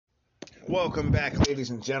Welcome back,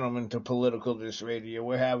 ladies and gentlemen, to Political Dish Radio.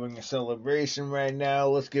 We're having a celebration right now.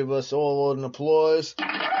 Let's give us all an applause.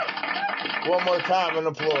 One more time, an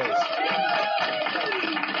applause.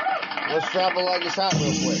 Let's drop it like it's hot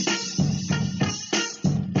real quick.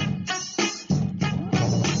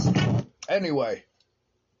 Anyway,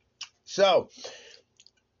 so,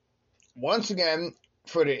 once again,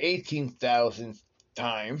 for the 18,000th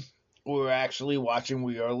time, we're actually watching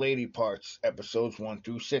We Are Lady Parts, episodes 1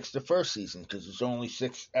 through 6, the first season, because it's only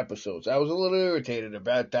 6 episodes. I was a little irritated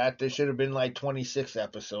about that. There should have been like 26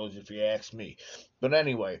 episodes, if you ask me. But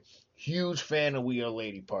anyway, huge fan of We Are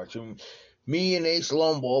Lady Parts. And me and Ace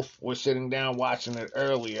Lone Wolf were sitting down watching it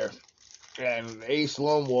earlier. And Ace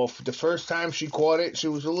Lone Wolf, the first time she caught it, she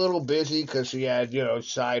was a little busy because she had,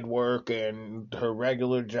 side work and her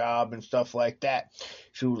regular job and stuff like that.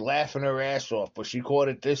 She was laughing her ass off, but she caught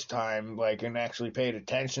it this time, and actually paid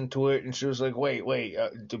attention to it. And she was like, wait,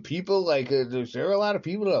 do people, is there a lot of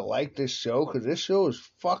people that like this show? Because this show is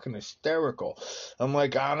fucking hysterical. I'm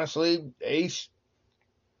like, honestly, Ace,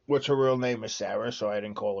 which her real name is Sarah, so I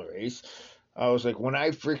didn't call her Ace. I was like,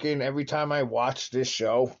 every time I watch this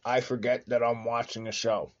show, I forget that I'm watching a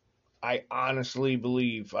show. I honestly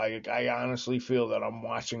believe, I honestly feel that I'm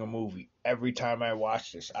watching a movie. Every time I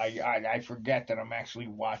watch this, I forget that I'm actually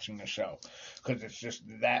watching a show. Because it's just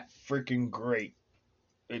that freaking great.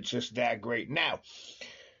 It's just that great. Now,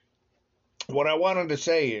 what I wanted to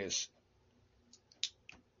say is,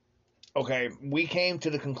 okay, we came to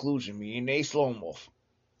the conclusion, me and Ace Lone Wolf,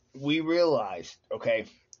 we realized, okay,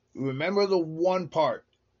 remember the one part,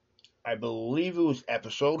 I believe it was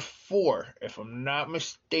episode 4, if I'm not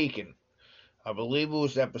mistaken. I believe it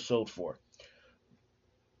was episode 4.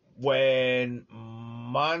 When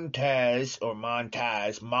Montaz,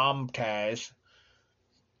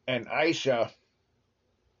 and Aisha,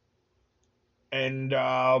 and,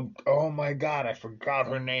 oh my god, I forgot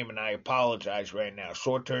her name, and I apologize right now.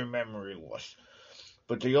 Short-term memory loss.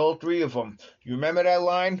 But the all three of them, you remember that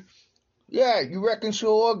line? Yeah, you reckon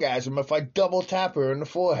she'll orgasm if I double tap her in the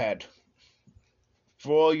forehead.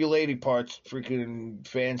 For all you lady parts freaking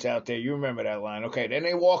fans out there, you remember that line. Okay, then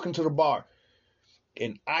they walk into the bar.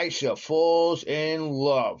 And Aisha falls in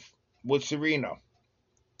love with Serena.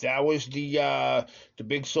 That was the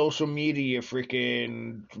big social media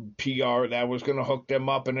freaking PR that was going to hook them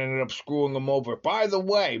up and ended up screwing them over. By the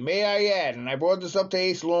way, may I add, and I brought this up to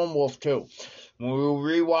Ace Lone Wolf too, when we were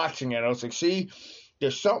rewatching it, I was like, see,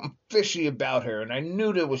 there's something fishy about her, and I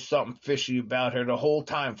knew there was something fishy about her the whole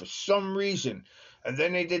time for some reason. And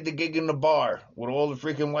then they did the gig in the bar with all the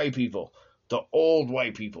freaking white people, the old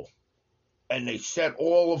white people. And they set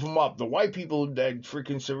all of them up. The white people that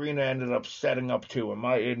freaking Serena ended up setting up too, in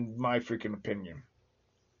my freaking opinion.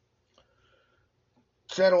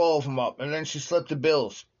 Set all of them up, and then she slipped the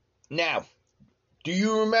bills. Now, do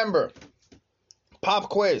you remember? Pop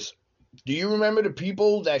quiz. Do you remember the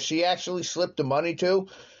people that she actually slipped the money to?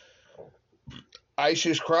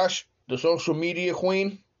 Aisha's crush, the social media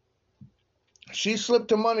queen. She slipped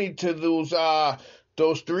the money to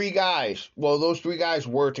those 3 guys. Well, those 3 guys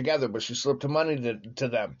were together, but she slipped the money to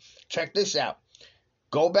them. Check this out.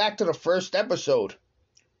 Go back to the first episode.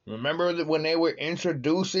 Remember that when they were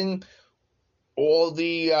introducing all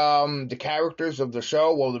the characters of the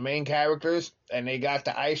show, well, the main characters, and they got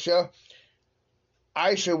to Aisha?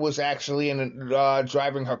 Aisha was actually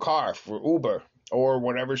driving her car for Uber or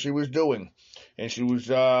whatever she was doing. And she was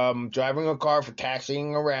driving her car for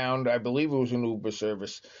taxiing around. I believe it was an Uber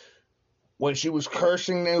service. When she was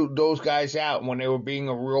cursing those guys out when they were being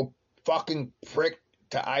a real fucking prick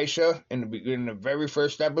to Aisha in the very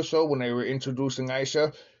first episode when they were introducing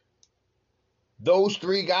Aisha, those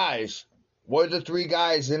 3 guys were the 3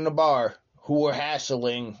 guys in the bar who were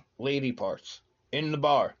hassling lady parts in the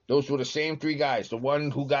bar. Those were the same 3 guys, the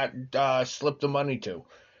one who got slipped the money to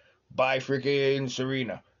by freaking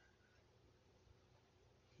Serena.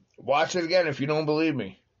 Watch it again if you don't believe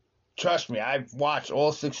me. Trust me, I've watched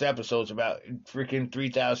all 6 episodes about freaking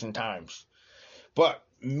 3,000 times. But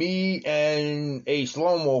me and Ace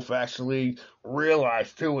Lone Wolf actually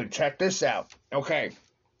realized too, and check this out. Okay.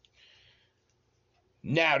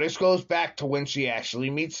 Now, this goes back to when she actually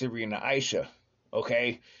meets Serena, Aisha.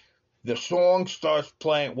 Okay. The song starts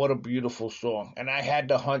playing. What a beautiful song. And I had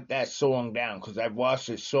to hunt that song down because I've watched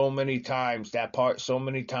it so many times, that part so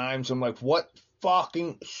many times. I'm like, what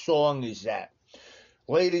fucking song is that?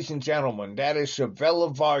 Ladies and gentlemen, that is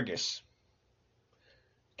Chavela Vargas.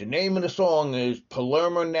 The name of the song is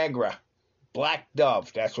Paloma Negra, Black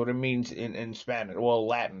Dove. That's what it means in Spanish. Well,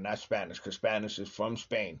 Latin, not Spanish, because Spanish is from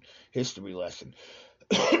Spain. History lesson.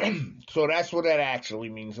 So that's what that actually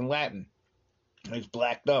means in Latin. It's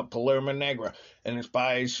blacked up, Palermo Negra, and it's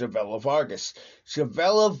by Chavela Vargas.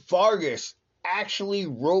 Chavela Vargas actually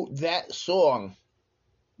wrote that song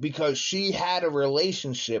because she had a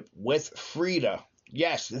relationship with Frida.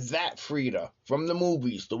 Yes, that Frida from the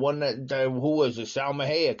movies, the one that who was it? Salma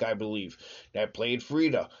Hayek, I believe, that played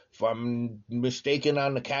Frida. If I'm mistaken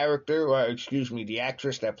on the character, or excuse me, the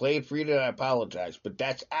actress that played Frida, I apologize. But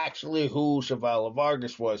that's actually who Chavela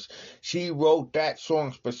Vargas was. She wrote that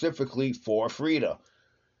song specifically for Frida.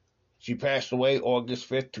 She passed away August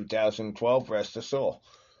 5th, 2012, rest her soul.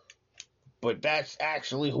 But that's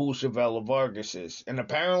actually who Chavela Vargas is. And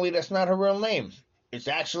apparently that's not her real name. It's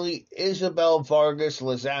actually Isabel Vargas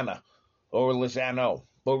Lozano, or Lozano.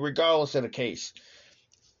 But regardless of the case.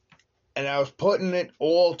 And I was putting it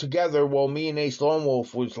all together while me and Ace Lone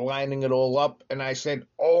Wolf was lining it all up. And I said,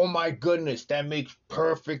 oh my goodness, that makes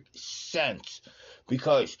perfect sense.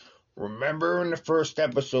 Because remember in the first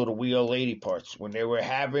episode of We Are Lady Parts, when they were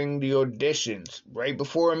having the auditions, right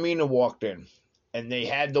before Amina walked in, and they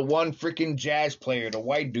had the one freaking jazz player, the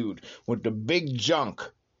white dude, with the big junk.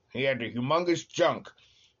 He had the humongous junk.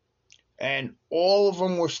 And all of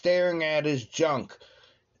them were staring at his junk.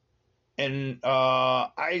 And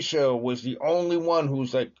Aisha was the only one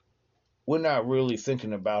who's like, we're not really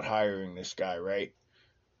thinking about hiring this guy, right?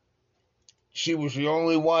 She was the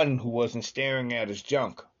only one who wasn't staring at his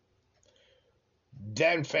junk.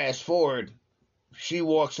 Then fast forward, she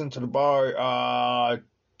walks into the bar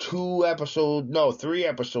 3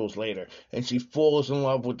 episodes later, and she falls in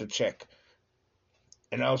love with the chick.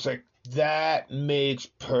 And I was like, that makes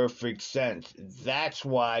perfect sense. That's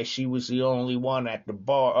why she was the only one at the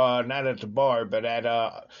bar, not at the bar, but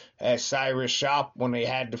at Cyrus' shop when they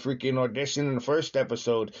had the freaking audition in the first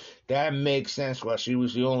episode. That makes sense why she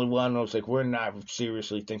was the only one. I was like, we're not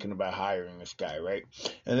seriously thinking about hiring this guy, right?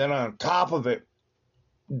 And then on top of it,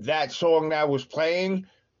 that song that was playing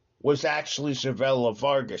was actually Chavela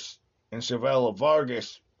Vargas. And Chavela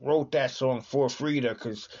Vargas wrote that song for Frida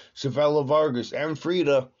because Chavela Vargas and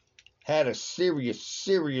Frida had a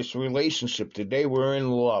serious relationship that they were in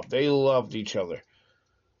love. They loved each other.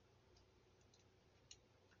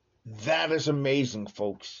 That is amazing,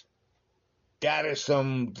 folks. That is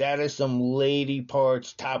some lady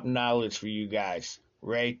parts top knowledge for you guys.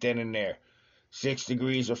 Right then and there. 6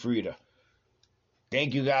 Degrees of Frida.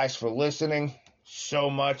 Thank you guys for listening so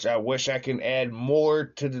much. I wish I can add more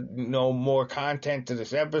to more content to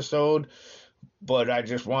this episode, but I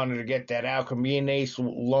just wanted to get that out. Cause me and Ace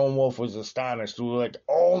Lone Wolf was astonished. We were like,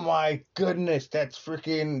 "Oh my goodness, that's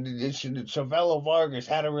freaking Chavela Vargas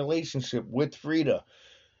had a relationship with Frida."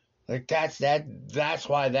 Like that's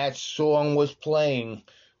why that song was playing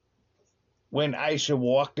when Aisha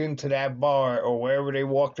walked into that bar or wherever they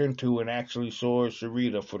walked into and actually saw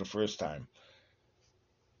Sarita for the first time.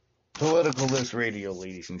 Politicalist Radio,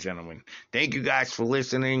 ladies and gentlemen. Thank you guys for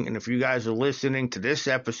listening. And if you guys are listening to this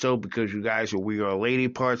episode because you guys are We Are Lady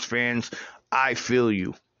Parts fans, I feel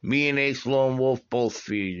you. Me and Ace Lone Wolf both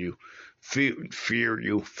feel you.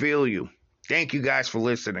 Feel you. Thank you guys for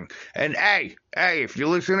listening. And hey, if you're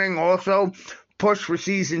listening also, push for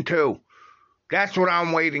season 2. That's what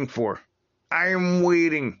I'm waiting for. I am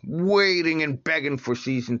waiting and begging for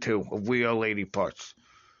season 2 of We Are Lady Parts.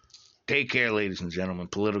 Take care, ladies and gentlemen.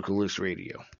 Politicalist Radio.